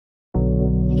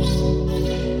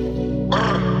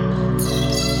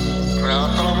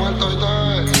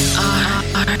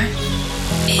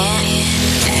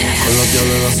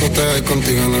diablo en la azotea y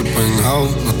contigo en el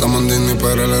penthouse. No estamos en Disney,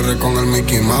 pero el R con el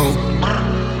Mickey Mouse.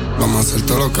 Vamos a hacer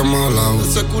todo lo que hemos hablado.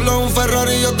 Ese culo es un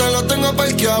Ferrari, yo te lo tengo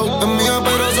parqueado. Es mía,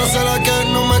 pero esa será que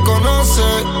no me conoce.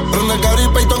 Prende Gary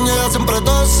Payton y ella siempre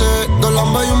tose. Dos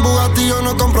Lambas y un Bugatti, yo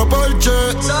no compro Porsche.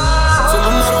 Su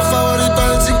número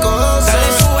favorito es el 512. Dale,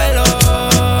 súbelo,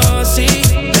 sí.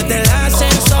 Desde el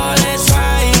ascensor, eso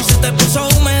ahí se te puso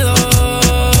húmedo.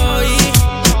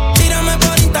 Y tírame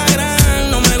por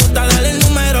Instagram, no me gusta darle el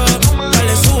número.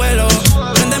 Dale, súbelo.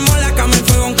 Prendemos la cama en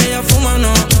fuego aunque ella fuma,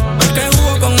 no. Porque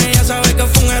jugó con ella, sabe que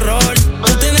fue un error.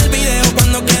 Tú tienes el video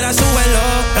cuando quieras, súbelo.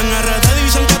 En RD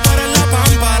dicen que tú eres la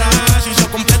pámpara. Si se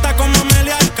completa como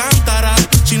Amelia Alcántara.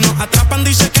 Si nos atrapan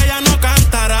dice que ella no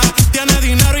cantará. Tiene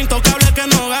dinero intocable que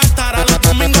no gastará. Los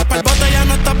domingos pa'l bote ya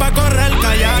no está pa' correr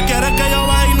calla. Quiere que yo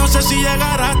vaya y no sé si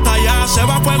llegará hasta allá. Se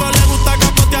va a fuego, le gusta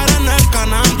capotear en el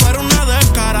canal. Tú eres una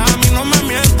descara, a mí no me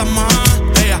mientas más.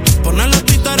 Ella pone los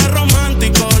títeres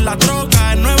románticos. La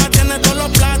troca es nueva, tiene todos los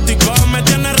plásticos. Me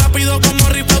tiene rápido como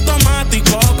rifle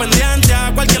automático. Pendiente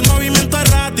a cualquier movimiento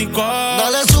errático.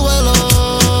 Dale,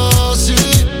 súbelo, sí.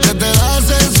 Desde el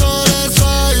ascensor, eso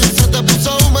ahí se te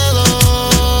puso húmedo.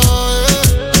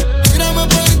 Tírame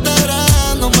por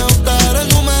Instagram, no me gusta dar el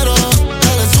número.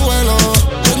 Dale, súbelo.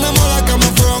 Prendemos la cama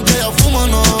en fuego aunque ella fuma,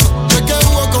 no. Sé que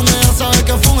jugó con ella, sabe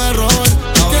que fue un error.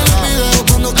 Tiene el video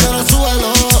cuando quieras,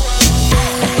 súbelo.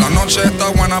 La noche está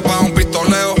buena pa' un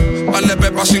pistoleo. Vale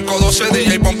pepa 512,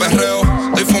 DJ pon perreo.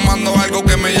 Estoy fumando algo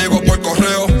que me llegó por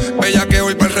correo. Bella que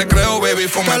hoy pa'l recreo, baby,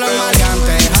 fumeteo. Todos los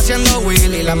maleantes haciendo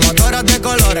Willy. Las motoras de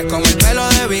colores con el pelo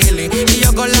de Billy. Y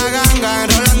yo con la ganga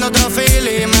enrolando otro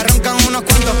Philly. Me roncan unos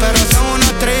cuantos pero son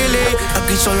unos trilly.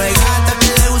 Aquí solo hay gatas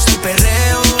que le gusta el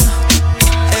perreo.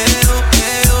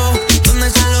 ¿Dónde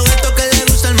están los gatos que le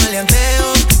gusta el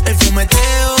maleanteo? El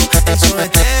fumeteo, el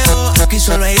sobeteo. Aquí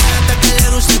solo hay gatas que le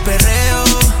gusta el perreo.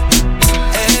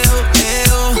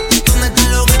 ¿Dónde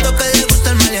están los gatos que le gusta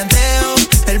el maleanteo?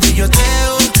 El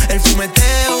brilloteo, el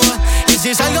fumeteo. Y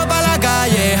si salgo pa' la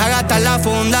calle a gastar la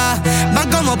funda, van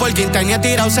como por quinta y he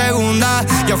tirado segunda.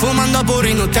 Yo fumando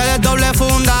purín, ustedes doble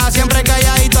funda. Siempre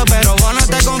calladito, pero vos no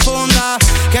te confundas.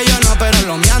 Que yo no, pero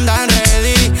los míos andan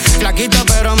ready. Flaquito,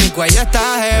 pero mi cuello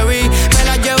está heavy. Me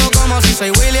la llevo como si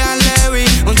soy William Levy.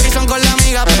 Un trison con la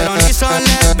amiga, pero ni son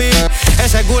lesbi.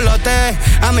 Ese culote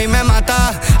a mí me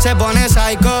mata. Se pone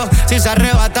psycho si se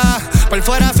arrebata. Por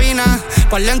fuera fina,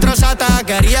 por dentro sata.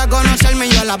 Quería conocerme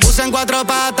y yo la puse en 4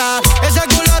 patas. Ese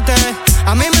culote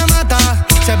a mí me mata.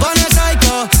 Se pone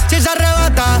psycho si se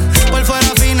arrebata. Por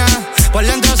fuera fina, por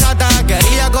dentro sata.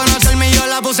 Quería conocerme y yo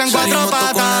la puse en 4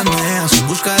 patas. En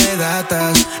busca de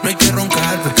gatas, no hay que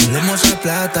roncar porque tenemos la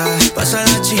plata. Pasa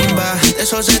la chimba, de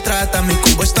eso se trata. Mi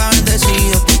combo está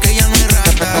bendecido porque ya no hay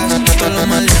ratas. Todos los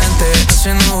maleantes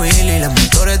haciendo Willy. Las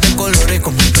motores de colores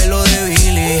con mi pelo de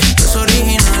Billy. No es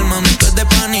original, mami, tú es de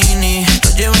Panini.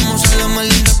 Nos llevamos a la más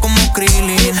linda como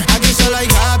Krillin. Aquí solo hay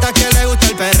gatas que le gusta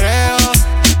el perreo.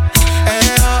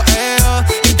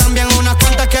 Y también unas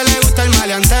cuantas que le gusta el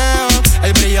maleanteo.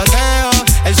 El brilloteo,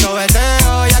 el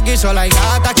sobeteo. Y aquí solo hay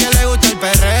gatas que le gusta el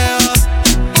perreo.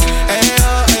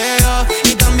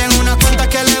 Y también unas cuantas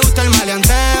que le gusta el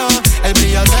maleanteo. El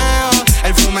brilloteo,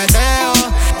 el fumeteo.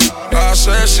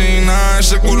 Asesina,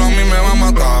 ese culo a mí me va a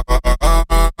matar.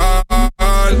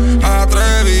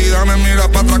 Atrevida, me mira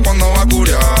para atrás cuando va a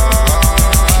curiar.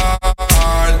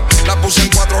 La puse en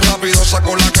 4 rápido,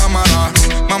 saco la cámara.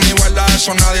 Mami, guarda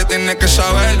eso, nadie tiene que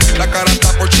saber. La cara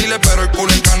está por Chile, pero el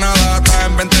culo en Canadá. Está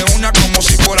en 20 uñas como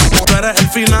si fuera por... Tú eres el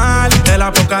final del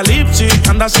apocalipsis.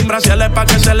 Anda sin brasiles pa'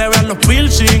 que se le vean los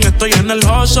piercing. Estoy en el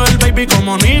hustle, el baby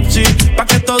como Nipsey. Pa'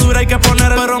 que esto dure hay que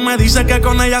poner, pero me dice que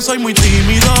con ella soy muy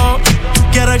tímido.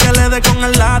 Quiere que le dé con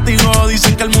el látigo.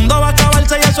 Dicen que el mundo va a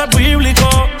acabarse y eso es bíblico.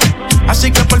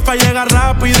 Así que porfa llega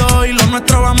rápido. Y lo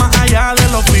nuestro va más allá de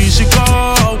lo físico.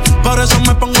 Por eso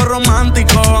me pongo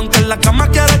romántico. Aunque en la cama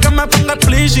quiere que me ponga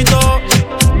explícito.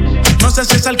 No sé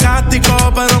si es sarcástico,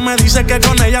 pero me dice que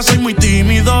con ella soy muy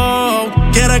tímido.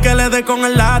 Quiere que le dé con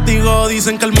el látigo.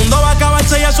 Dicen que el mundo va a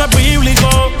acabarse y eso es bíblico.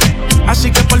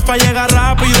 Así que porfa llega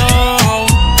rápido.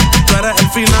 Tú eres el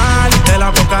final del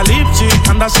apocalipsis.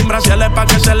 Anda sin brasiles pa'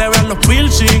 que se le vean los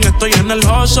piercing. Estoy en el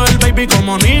hustle, el baby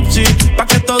como Nipsey. Pa'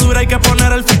 que esto dure hay que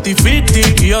poner el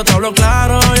 50-50. Y yo te hablo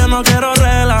claro, yo no quiero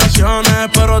relaciones,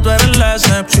 pero tú eres la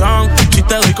excepción. Si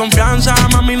te doy confianza,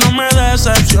 mami, no me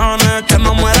decepciones. Que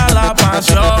no muera la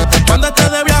pasión. Cuando estés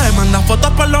de viaje, manda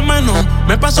fotos por lo menos.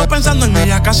 Me paso pensando en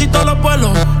ella casi todos los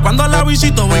vuelos. Cuando la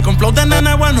visito, voy con flow de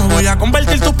nene bueno. Voy a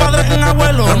convertir tus padres en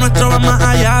abuelos. Lo nuestro va más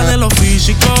allá de lo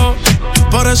físico.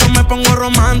 Por eso me pongo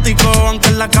romántico. Aunque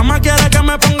en la cama quiere que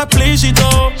me ponga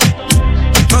explícito.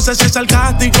 No sé si es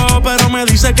sarcástico, pero me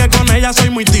dice que con ella soy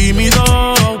muy tímido.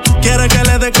 Quiere que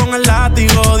le dé con el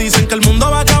látigo. Dicen que el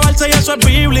mundo va a acabarse y eso es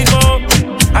bíblico.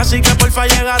 Así que porfa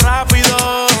llega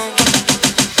rápido.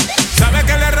 Sabe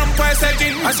que le rompo ese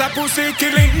jean a esa pussy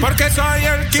killing, porque soy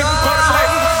el king por ley.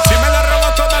 Si me la robo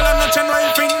toda la noche no hay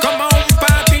fin, como un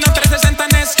patino 360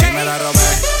 en skate. Si me la robé,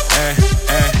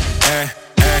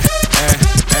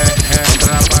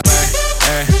 contra la pared,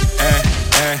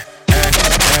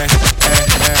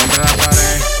 contra la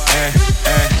pared,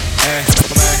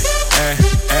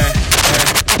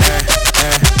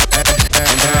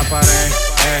 contra la pared,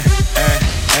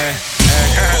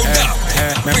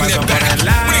 me pasó por el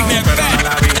lado, pero no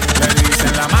la vi. Le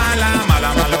dicen la mala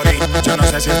malorí. Yo no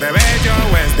sé si es de bello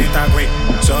o es Titagüí.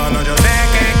 Solo yo sé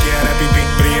que quiere pipí.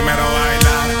 Primero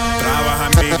baila, trabaja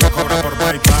en pico, cobra por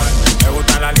PayPal. Le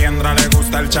gusta la liendra, le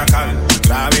gusta el chacal.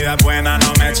 La vida es buena,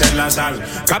 no me eches la sal.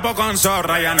 Capo con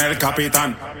zorra y en el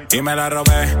capitán. Y me la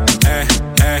robé,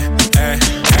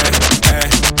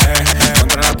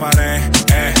 contra la pared,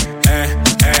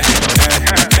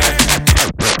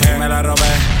 me la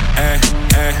robé,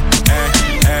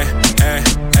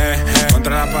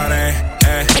 contra la pared,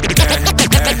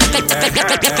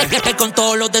 con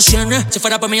todos los de cienes. Si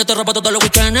fuera por mí yo te robo todos los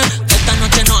weekends. Esta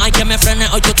noche no hay que me frene.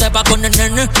 Hoy tú te vas con el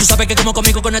nene. Tú sabes que como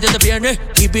conmigo con nadie te viene.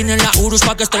 Y vine en la Urus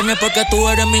pa' que estrene porque tú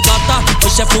eres mi gata.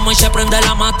 Hoy se fuma y se prende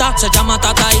la mata. Se llama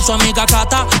Tata y su amiga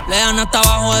Cata. Le dan hasta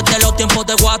abajo desde los tiempos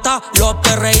de guata. Los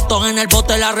perreitos en el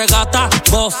bote la regata.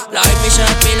 Vos, la baby se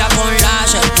despila con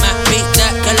láser. Me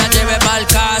pide que la lleve pa'l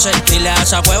case. Dile a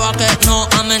esa hueva que no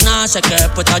amenace, que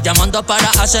después está llamando para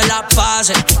hacer las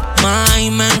paces.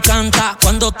 May, me encanta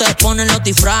cuando te ponen los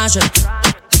disfraces.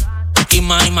 Y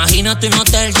más, imagínate un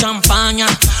hotel champaña,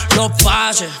 los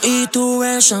pases. Y tú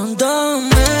besándome,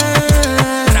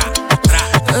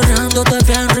 perreándote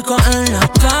bien rico en la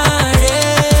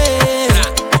pared.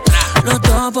 Los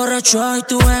dos borrachos y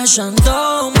tú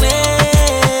besándome.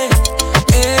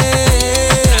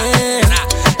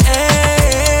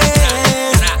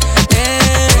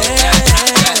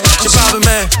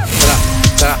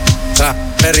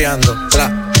 Perreando,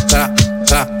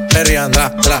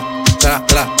 perreando,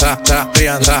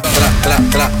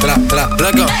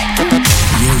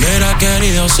 Yo hubiera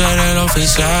querido ser el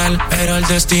oficial, pero el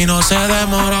destino se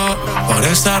demoró. Por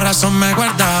esta razón me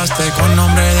guardaste con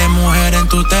nombre de mujer en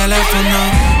tu teléfono.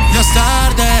 Ya es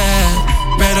tarde,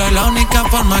 pero es la única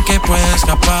forma que puedes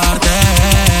escaparte.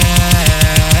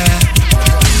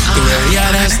 Tú de día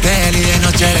eres de él y de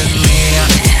noche eres mía.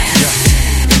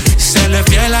 Serle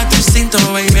fiel a tu instinto,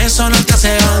 baby, eso no te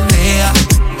hace bandida.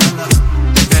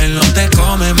 Él no te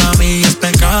come, mami, es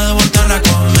pecado botar la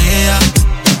comida.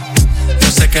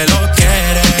 Yo sé que lo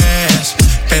quieres,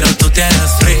 pero tú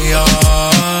tienes frío.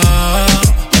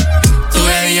 Tú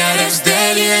de día eres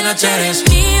de él y de noche eres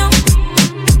mío.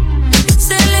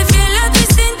 Serle fiel a tu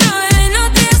instinto, él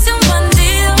no te hace un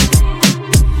bandido.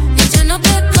 Ella no te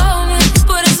come,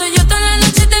 por eso yo toda la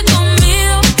noche te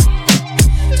convido.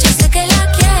 Yo sé que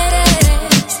la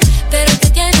quieres, pero te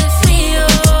tienes frío.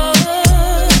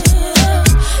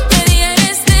 De día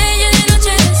eres de ella y de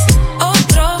noche eres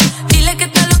otro. Dile que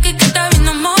está loca y que está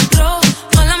viendo monstruo.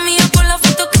 Mala mía por la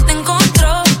foto que te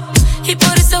encontró. Y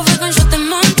por eso fue con yo te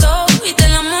monto y te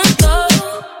la monto.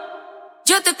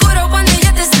 Yo te curo cuando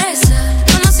ella te estresa.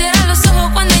 No cierras los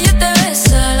ojos cuando ella te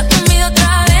besa. La comida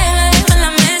otra vez la dejo en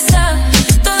la mesa.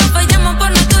 Todos fallamos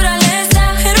por naturaleza.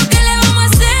 Pero ¿qué le vamos a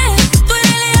hacer? Tú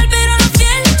eres leal pero no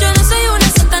fiel. Yo no soy una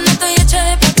santa, no estoy hecha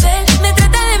de papel. Me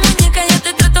trata de muñeca, yo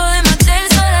te trato de matar.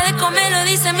 Es hora de comer, lo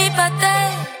dice mi paté.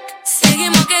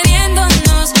 Seguimos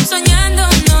queriéndonos,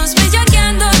 soñándonos,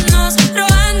 bellaqueándonos,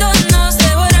 robándonos,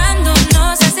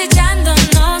 devorándonos,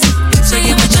 acechándonos.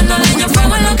 Seguimos echando leña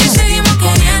fuego en lo que seguimos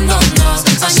queriéndonos,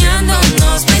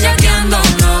 soñándonos,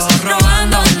 bellaqueándonos,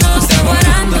 robándonos,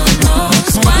 devorándonos.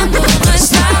 Cuando no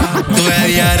está, Tú de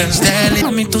día eres de él y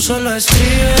a mí tú solo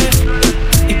escribes.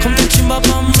 Y ponte chimba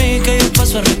pa' mí que yo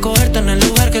paso a recogerte en el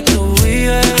lugar que tú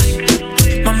vives.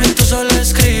 Mami, tú solo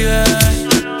escribes,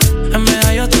 en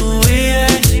medallo tú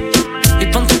vives. Y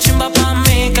ponte chimba pa'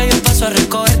 mí que yo paso a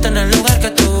recogerte en el lugar que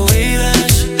tú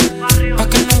vives. Pa'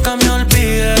 que nunca me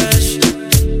olvides.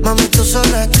 Mami, tú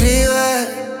solo escribes.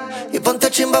 Y ponte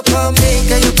chimba pa' mí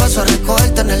que yo paso a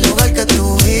recogerte en el lugar que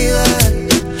tú vives.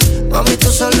 Mami,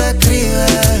 tú solo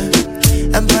escribes.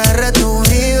 En PR tú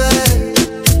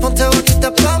vives. Ponte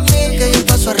bonita pa' mí que yo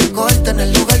paso a recogerte en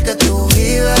el lugar que tú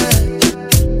vives.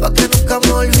 Pa' que nunca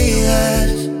me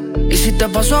olvides. Y si te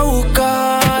paso a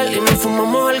buscar y nos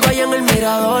fumamos algo allá en el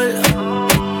mirador,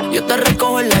 yo te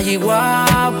recojo en la yigua.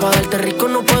 Pa' darte rico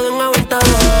no puedo en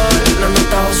aventador. La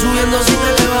nota va subiendo sin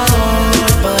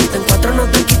elevador. Pa' darte en cuatro no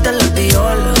te quites la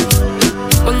tiola.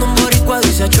 Cuando un boricua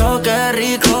dice choque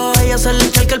rico, ella se le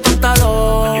echa el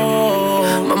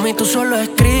pantalón. Mami, tú solo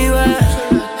escribes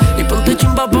y ponte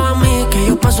chimba pa' mí, que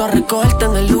yo paso a recogerte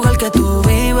en el lugar que tú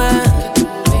vives.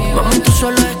 Mami, tú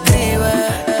solo escribes.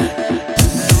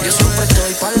 Yo siempre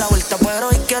estoy pa' la vuelta, pero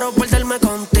hoy quiero perderme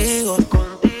contigo.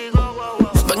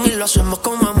 Ven y lo hacemos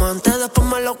como amantes, después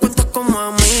me lo cuentas como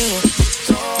amigo.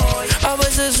 A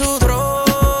veces su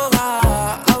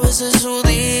droga, a veces su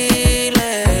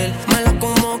dealer, me la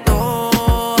como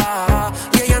toda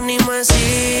y ella ni me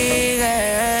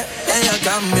sigue. Ella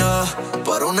cambió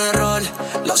por un error,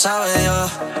 lo sabe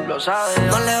Dios.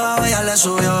 No le va, ella le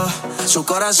subió. Su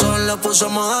corazón lo puso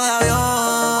en modo de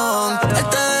avión. Él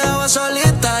te dejaba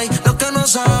solita y lo que no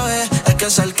sabe es que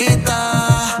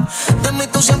cerquita de mí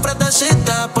tú siempre te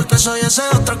citas, porque soy ese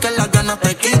otro que las ganas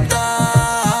te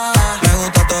quita. Me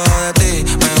gusta todo de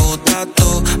ti, me gusta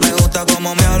tú. Me gusta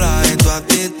cómo me hablas y tu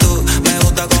actitud. Me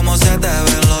gusta cómo se te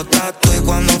ven los tatuajes y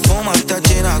cuando fumas te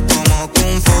achinas como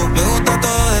kung fu. Me gusta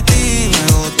todo de ti,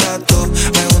 me gusta tú.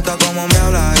 Me gusta cómo me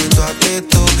hablas y tu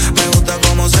actitud. Me gusta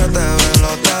cómo se te ven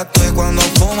los tatuajes y cuando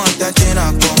fumas te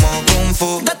achinas como kung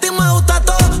fu. De ti me gusta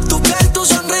todo, tu piel, tu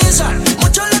sonrisa.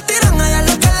 Muchos le tiran a ella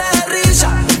lo que le dé risa.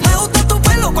 Me gusta tu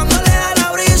pelo cuando le da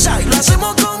la brisa. Y lo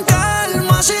hacemos con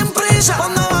calma, sin prisa.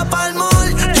 Cuando va pa'l mall,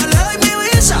 yo le doy mi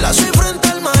visa. La soy frente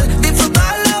al mar,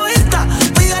 disfrutar la vista.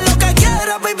 Pide lo que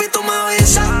quieras, baby, tú me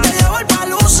avisas. Te llevo al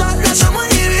Palusa, lo hacemos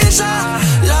en Ibiza.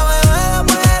 La bebé de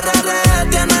PRR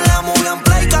tiene la movie en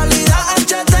play, calidad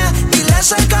HD. Dile a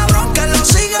ese cabrón que lo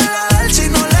sigue la de él. Si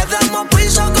no le damos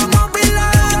piso como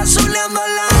Pilar, gasoleando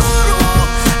la luz,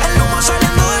 el humo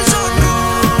saliendo del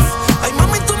sunroof. Ay,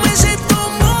 mami, tú me hiciste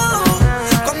un mudo.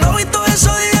 Cuando vi todo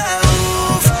eso dije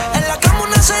uff. En la cama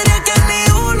una serie que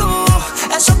ni Hulu.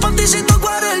 Esos panticitos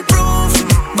waterproof.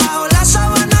 Bajo la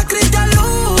sábana Cristian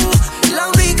Luz. La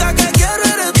única que quiero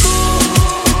eres tú.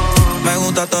 Me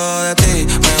gusta todo de ti,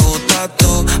 me gusta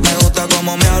tú. Me gusta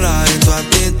cómo me hablas y tu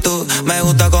actitud. Me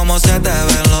gusta cómo se te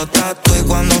ven los tatuajes y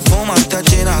cuando fumas te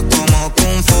achinas como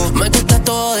kung fu. Me gusta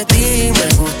todo de ti,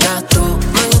 me gustas tú.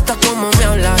 Me gusta cómo me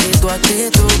hablas y tu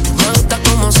actitud. Me gusta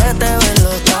cómo se te ven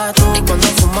los tatuajes y cuando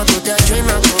fumas tú te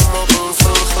achinas como kung fu.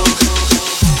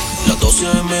 Las 12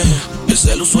 AM, el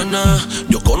celu suena.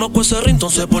 Yo conozco ese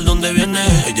ringtone, sé por dónde viene.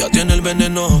 Ella tiene el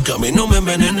veneno que a mí no me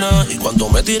envenena. Y cuando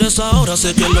me tires ahora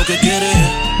sé que es lo que quiere.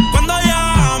 Cuando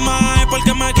llama es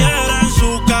porque me quiere en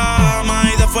su cama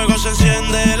y de fuego se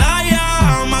enciende la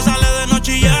llama. Sale de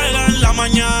noche y llega en la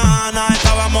mañana.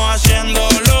 Estábamos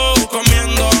haciéndolo,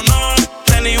 comiéndonos.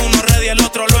 Tenía uno ready, el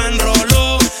otro lo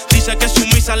enroló. Dice que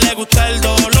sumisa le gusta el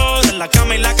dolor. En la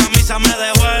cama y la camisa me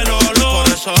dejó el olor.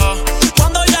 Por eso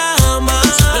Cuando llama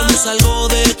siempre me salgo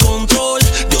de control.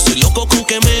 Yo soy loco con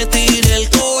que me tire el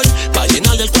call pa'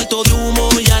 llenar del cuarto de humo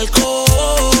y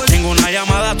alcohol. ninguna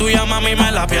llamada tuya, mami,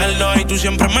 me la pierdo. Y tú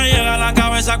siempre me llegas a la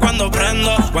cabeza cuando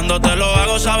prendo. Cuando te lo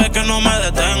hago sabes que no me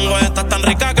detengo. Estás tan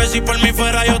rica que si por mí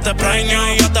fuera yo te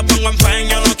preño. Y yo te pongo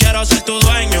empeño, no quiero ser tu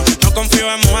dueño. No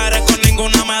confío en mujeres, con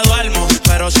ninguna me duermo.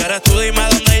 Pero si eres tú dime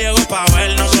dónde llego pa'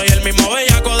 vernos. Soy el mismo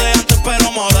bellaco de antes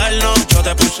pero moderno. Yo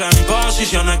te puse en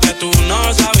posiciones que tú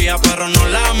no sabías, pero no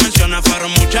las mencioné.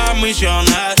 Fueron muchas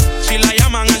misiones. Si la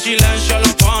llaman en silencio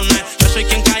lo pone. Yo soy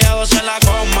quien callado se la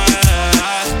come.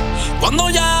 Cuando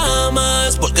llama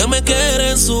es porque me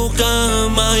quiere en su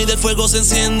cama y del fuego se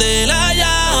enciende la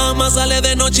llama. Sale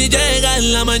de noche y llega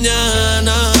en la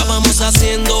mañana. Estábamos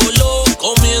haciéndolo,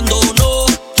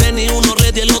 comiéndonos. Tenía uno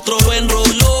ready, el otro lo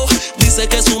enroló. Dice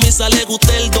que sumisa le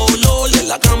gusta el dolor. En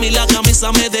la cama y la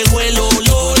camisa me dejó el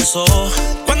olor. So,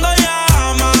 cuando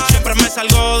llama siempre me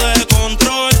salgo de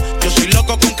control. Yo soy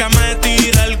loco con que me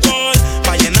tire el gol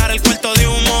pa' llenar el cuarto de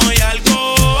humo y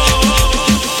alcohol.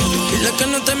 Dile que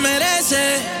no te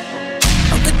merece,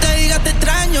 aunque te diga te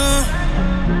extraño.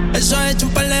 Eso he hecho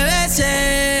un par de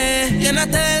veces.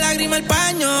 Llenaste de lágrimas el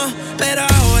paño, pero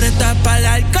ahora estás para el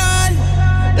alcohol.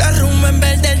 La rumba en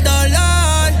vez del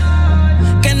dolor,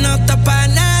 que no está pa'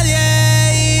 nadie.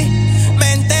 Y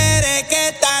me enteré que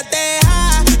estás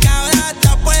dejada, que ahora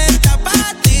está puesta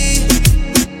pa' ti.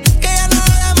 Que ya no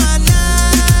da más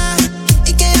nada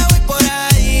y que ya voy por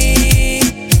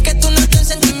ahí. Que tú no tienes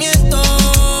sentimiento.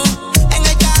 En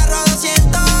el carro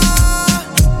 200.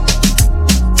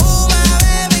 Fuma,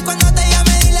 baby, cuando te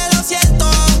llame dile lo siento.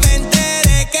 Me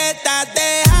enteré que estás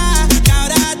dejada, que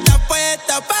ahora está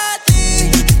puesta pa'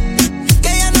 ti.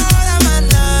 Que ya no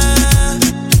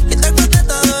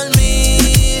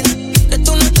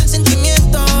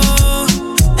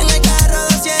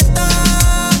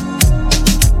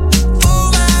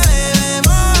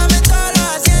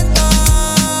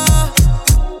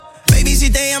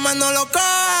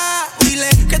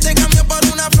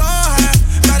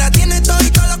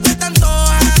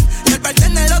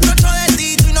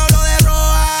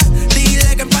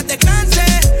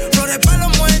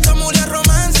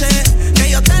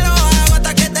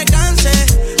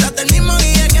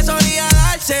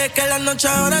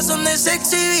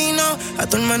sexy vino. A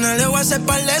tu hermana le voy a hacer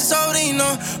par de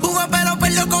sobrinos. Jugó pero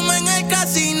perdió como en el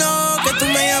casino. Que tú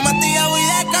me llamaste y ya voy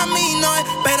de camino.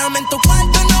 Espérame en tu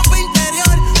cuarto, no fue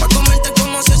interior. Pa' comerte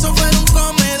como si eso fuera un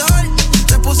comedor.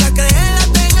 Te puse a creer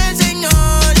hasta en el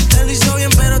Señor. Te lo hizo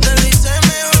bien pero te lo hice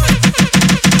mejor.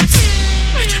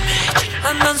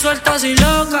 Andan sueltas y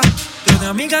locas. Tiene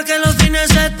amigas que los fines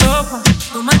se topan.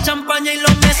 Toman champaña y lo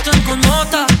mezclan con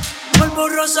nota. Polvo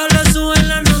rosa le suben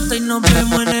la nota y nos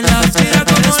vemos en el after. Mira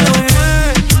cómo lo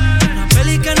es. Una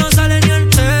peli que no sale ni en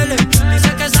tele.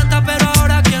 Dice que es santa pero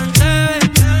ahora quien te ve.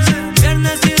 Si un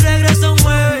viernes y regresa un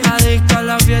jueves. Adicto a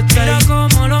la fiesta. Mira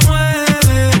cómo lo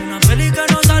mueve. Una peli que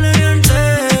no sale ni en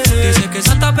tele. Dice que es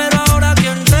santa pero ahora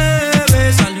quien te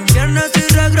ve. Sale un viernes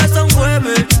y regresa un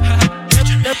jueves.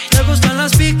 Le gustan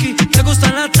las piqui, le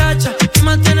gustan las tachas. Y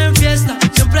mantienen fiesta,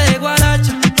 siempre de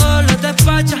guaracha. Todos los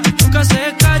despacha, nunca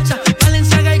se cacha.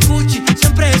 Valenciaga y Gucci,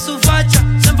 siempre es su facha.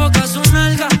 Se enfoca su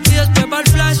nalga y después va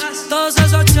el flash. Todos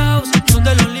esos chavos son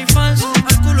del OnlyFans.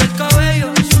 Al culo el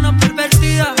cabello, es una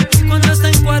pervertida. Y cuando está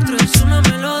en cuatro es una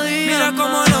melodía. Mira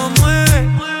cómo lo mueve.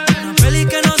 Una peli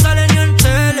que no sale ni en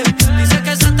tele. Dice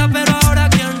que es santa pero ahora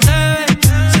quien te ve.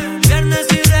 Si un viernes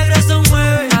y regresa un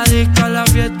jueves. Adicto a la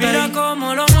fiesta. Mira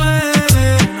cómo lo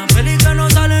mueve. Una peli que no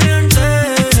sale ni en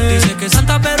tele. Dice que es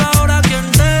santa pero ahora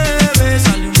quien te ve.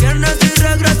 Sale un viernes y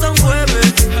regresa un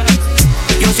jueves.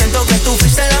 Yo siento que tú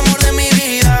fuiste el amor de mi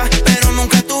vida, pero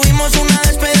nunca tuvimos una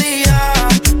despedida.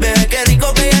 Bebé, qué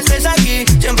rico que ya estés aquí,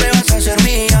 siempre vas a ser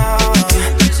mía.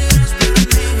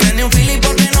 Prendí un feeling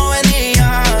porque no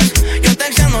venías. Yo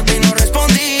texteándote y no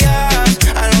respondías.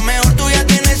 A lo mejor tú ya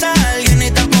tienes a alguien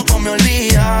y tampoco me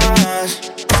olvidas.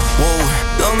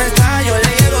 Wow. ¿Dónde estás? Yo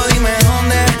le llego, dime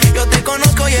dónde. Yo te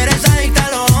conozco y eres adicta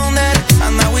a los under.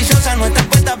 Anda juiciosa, no estás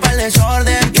puesta para el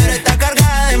desorden. Y ahora está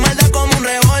cargada de maldad como un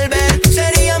revólver.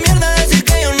 Sería mierda decir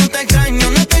que yo no te extraño.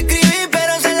 No te escribí,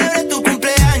 pero celebré tu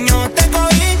cumpleaños. Te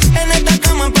cogí en esta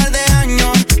cama un par de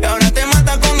años. Y ahora te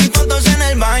mata con mis fotos en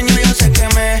el baño. Yo sé que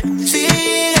me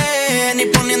siguen y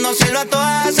poniéndoselo a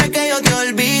todas hace que yo te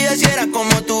olvide. Si era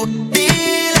como tu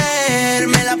dealer,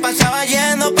 me la pasaba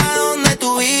yendo pa' donde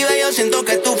tú vives. Yo siento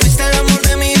que tú fuiste el amor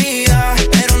de mi vida,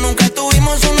 pero nunca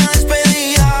tuvimos una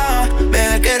despedida.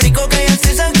 Bebé, qué rico que ya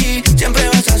estés aquí, siempre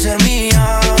vas a ser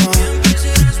mía.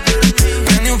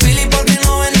 Prendí un feeling porque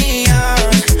no venías.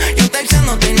 Yo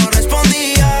texteándote y no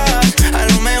respondías. A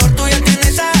lo mejor tú ya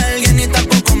tienes a alguien y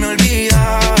tampoco me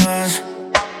olvidas.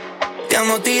 Te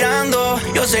ando tirando,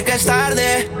 yo sé que es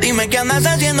tarde. Dime qué andas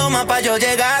haciendo más pa' yo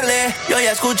llegarle. Yo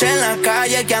ya escuché en la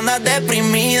calle que andas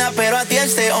deprimida, pero a ti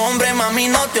este hombre, mami,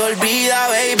 no te olvida,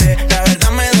 baby. La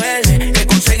verdad me duele que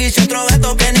conseguiste otro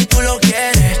gato que ni tú lo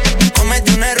quieres.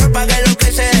 Cometí un error, pagué lo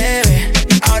que se debe.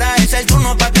 Ahora es el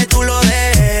turno pa' que tú lo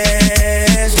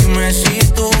des. Dime si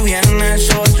tú vienes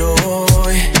o yo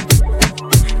voy.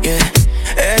 Yeah.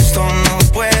 Esto no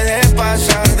puede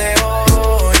pasar de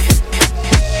hoy.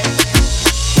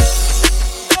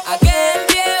 Aquel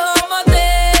viejo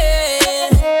motel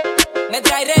me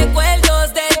trae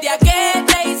recuerdos del día que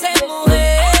te hice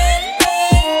mujer.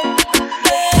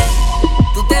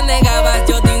 Tú te negabas,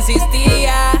 yo te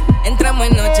insistía. Entramos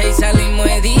en noche y salimos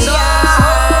de día.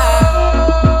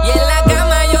 Y en la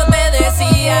cama yo te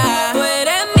decía: tú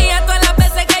eres mía todas las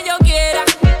veces que yo quiera.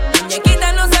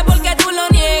 Muñequita, no sé por qué tú lo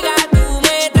niegas. Tú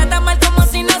me tratas mal como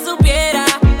si no supiera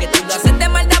que tú lo haces de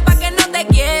maldad pa' que no te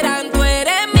quieran. Tú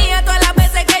eres mía todas las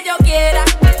veces que yo quiera.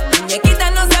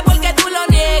 Muñequita, no sé por qué tú lo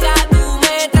niegas. Tú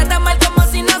me tratas mal como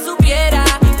si no supiera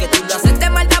que tú lo haces de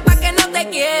maldad pa' que no te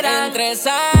quieran. Entre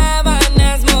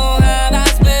sábanas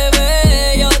mojadas,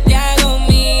 bebé, yo te hago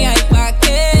mía. Y pa'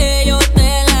 que yo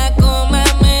te la coma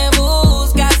me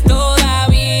buscas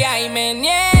todavía y me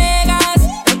niegas,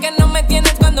 porque no me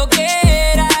tienes cuando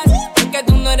quieras, porque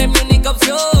tú no eres mi única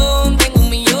opción. Tengo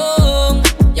 1,000,000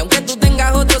 y aunque tú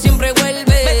tengas otro siempre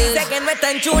vuelves. Me dice que no es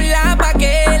tan chula pa'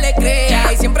 que le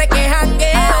crea, y siempre que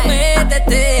jangueo me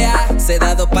tetea. Se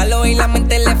da 2 palos y la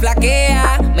mente le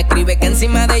flaquea. Me escribe que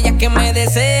encima de ella que me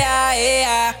desea,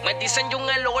 yeah. Me dicen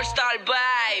Jungle All Star,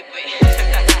 baby.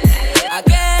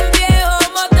 Aquel viejo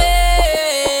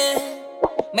motel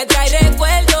me trae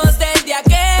recuerdos del día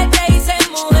que te hice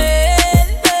mujer.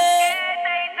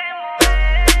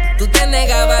 Tú te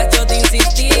negabas, yo te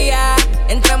insistía.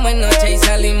 Entramos en noche y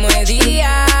salimos de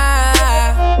día.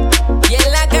 Y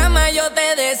en la cama yo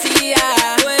te decía: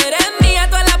 tú eres mía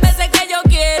todas las veces que yo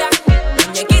quiera.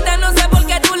 Muñequita, no sé por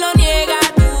qué tú lo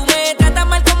niegas. Tú me tratas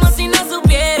mal como si no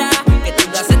supiera que tú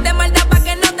lo haces de maldad pa'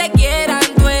 que no te quieran.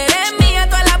 Tú eres mía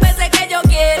todas las veces que yo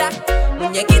quiera.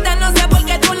 Muñequita, no sé por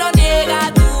qué tú lo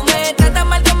niegas. Tú me tratas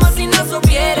mal como si no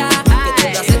supiera que tú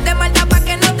lo haces de maldad pa'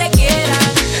 que no te quieran.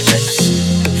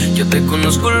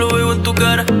 conozco, lo veo en tu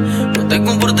cara. No te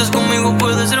comportes conmigo,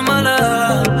 puedes ser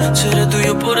mala. Seré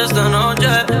tuyo por esta noche.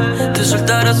 Te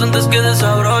soltarás antes que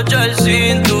desabrocha el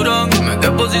cinturón. Dime qué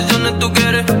posiciones tú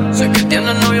quieres. Sé que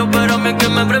tienes novio, pero a mí que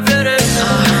me prefieres.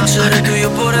 Seré tuyo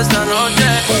por esta noche.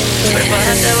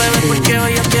 Prepárate, bebé, porque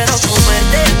hoy yo quiero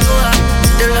comerte toda.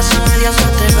 De las medias no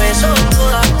te beso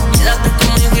toda. Quédate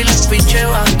conmigo y las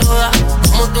picheo a todas.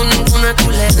 Como tú ninguna,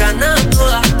 tú le ganas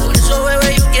toda. Por eso,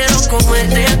 bebé, yo quiero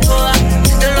comerte toda.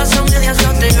 De las medias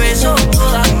no te beso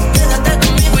toda. Quédate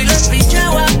conmigo y las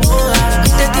picheo a todas.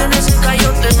 Si te tienes cerca,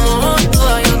 yo te mojo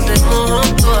toda. Yo te mojo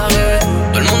toda, bebé.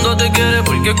 Todo el mundo te quiere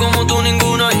porque como tú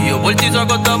ninguna. Y yo por ti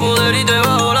saco hasta poder y te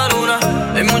bajo la luna.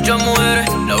 Hay muchas mujeres,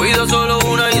 la vida es solo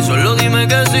una. Y solo dime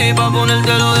que sí, pa'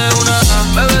 ponértelo de una.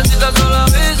 Bebecita, solo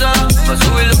avisa. Pa'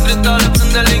 subir los cristales,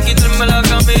 prenderle y quitarme la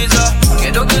camisa.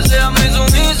 Quiero que seas mi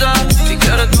sumisa. Si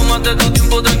quieres, tómate tu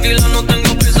tiempo, tranquila, no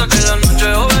tengo prisa. Que la noche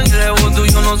es joven y el ego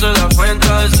tuyo no se da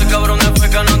cuenta. Ese cabrón es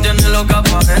feca, no tiene lo que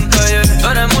aparenta, yeah. Tú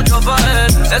eres mucho pa'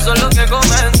 él, eso es lo que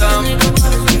comentan.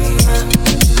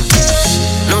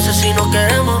 No sé si nos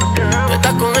queremos. Tú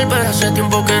estás con él, pero hace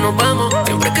tiempo que nos vamos.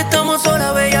 Siempre que estamos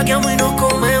solas, bellaqueamos y nos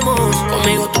comemos.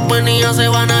 Conmigo tus penías se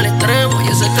van al extremo. Y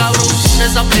ese cabrón en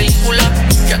esa película.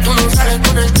 Ya tú no sales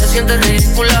con él, te sientes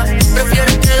ridícula.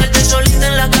 Prefieres quedarte solita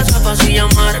en la casa pa' así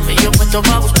llamarme. Yo puesto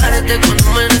pa' buscarte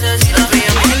cuando me necesitas.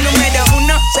 El número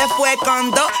 1 se fue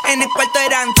con 2. En el cuarto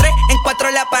eran 3, en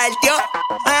 4 la partió.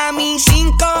 A mí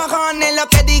 5 cojones lo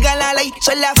que diga la ley.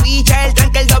 Soy la ficha, el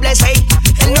tranque, el doble 6.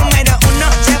 El número 1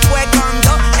 se fue con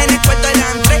 2. En el cuarto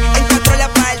eran 3, en 4 la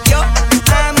partió.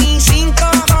 A mí 5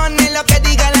 cojones lo que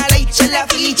diga la ley. Soy la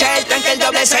ficha, el tranque, el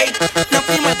doble 6. Nos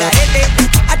fuimos al carete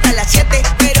hasta las 7.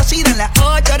 Pero si dan las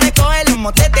 8, recoge los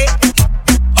motetes.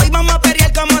 Hoy vamos a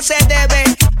pelear como se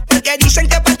debe. Porque dicen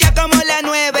que partía como la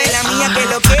 9. La mía que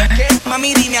lo que,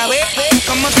 mami dime a ver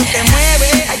cómo tú te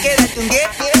mueves, hay que darte un 10.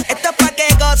 Esto es pa'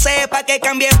 que goce, pa' que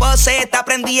cambie voces. Está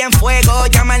prendida en fuego,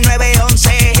 llama al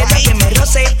 911. Ella que me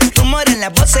roce, rumor en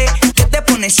las voces. Que te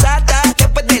pones sata,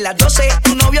 después de las 12.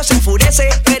 Tu novio se enfurece,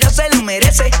 pero se lo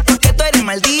merece. Porque tú eres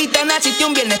maldita, naciste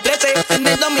un viernes 13. En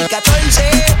el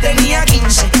 2014 tenía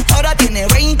 15, ahora tiene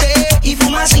 20 y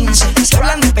fuma 15. Se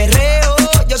hablan de perreo,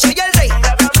 yo soy el rey.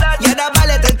 Y ahora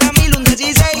vale 30,000, un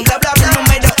 16. Bla, bla, bla.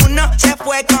 Número 1 se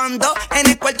fue con 2. En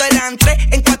el cuarto eran 3,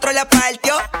 en 4 la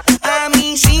partió. A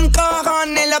mí 5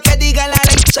 cojones lo que diga la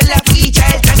ley. Soy la ficha,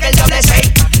 el tranque, el doble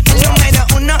 6. El número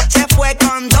 1 se fue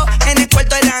con 2. En el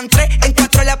cuarto eran 3, en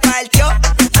 4 la partió.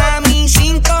 A mí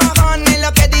 5 cojones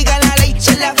lo que diga la ley.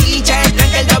 Soy la ficha, el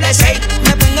tranque, el doble 6.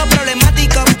 Me pongo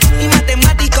problemático y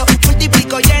matemático.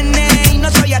 Multiplico y y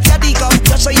no soy asiático.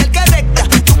 Yo soy el que recta,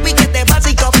 un piquete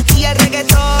básico. Y el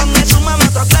reggaetón es un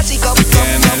otro clásico.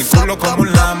 Tiene el culo como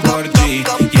un Lamborghini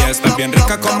y está bien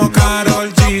rica como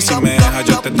Karol G. Si me dejas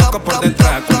yo te toco por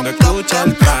detrás cuando escucha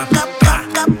el tra, tra,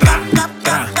 tra,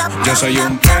 tra. Yo soy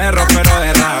un perro pero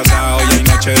de raza. Hoy hay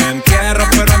noche de entierro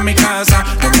pero en mi casa.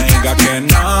 No me digas que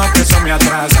no, que eso me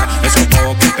atrasa. Esos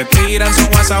bobos que te tiran son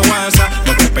guasa guasa.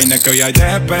 No te peines que hoy hay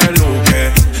de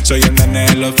peluque. Soy el nene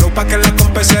de los flow pa' que la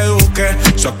compa se eduque.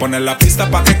 Soy poner la pista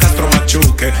pa' que Castro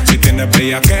machuque. Si tienes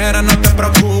bellaquera no te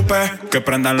preocupes. Que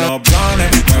prendan los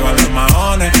blones, muevan los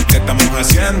maones. ¿Qué estamos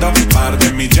haciendo? Par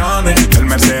de millones. El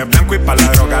Mercedes blanco y pa' la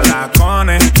droga la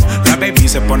cone. Las baby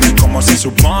se ponen como se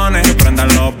supone. Que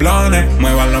prendan los blones,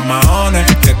 muevan los maones.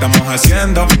 ¿Qué estamos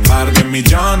haciendo? Par de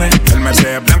millones. El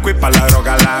Mercedes blanco y pa' la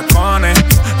droga la cone.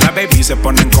 Las baby se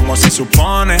ponen como se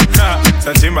supone.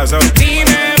 Esa chimba son.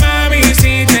 Dime mami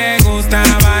si te gusta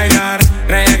bailar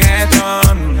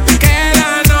reggaeton. Que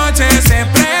la noche se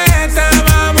presta,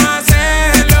 vamos a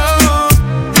hacerlo.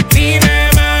 Dime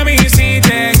mami si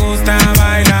te gusta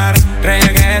bailar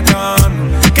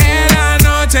reggaeton. Que la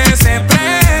noche se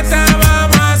presta,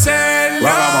 vamos a hacerlo.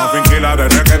 Vamos, finquila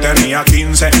desde que tenía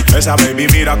 15. Esa baby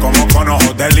mira como con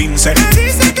ojos de lince. Me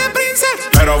dice que princesa,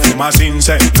 pero fuma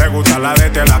cince. Le gusta la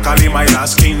de la calima y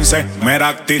las 15. Mera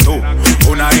actitud,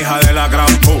 una hija de la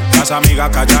gran pu. Las amigas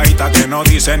calladitas que no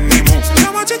dicen ni mu.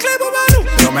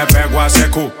 Yo me pego a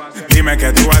secu. Dime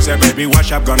que tú haces, baby,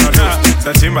 what's up gonna do?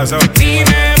 Esa chimba son.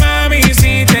 Dime mami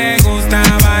si te gusta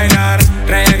bailar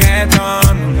reggaeton.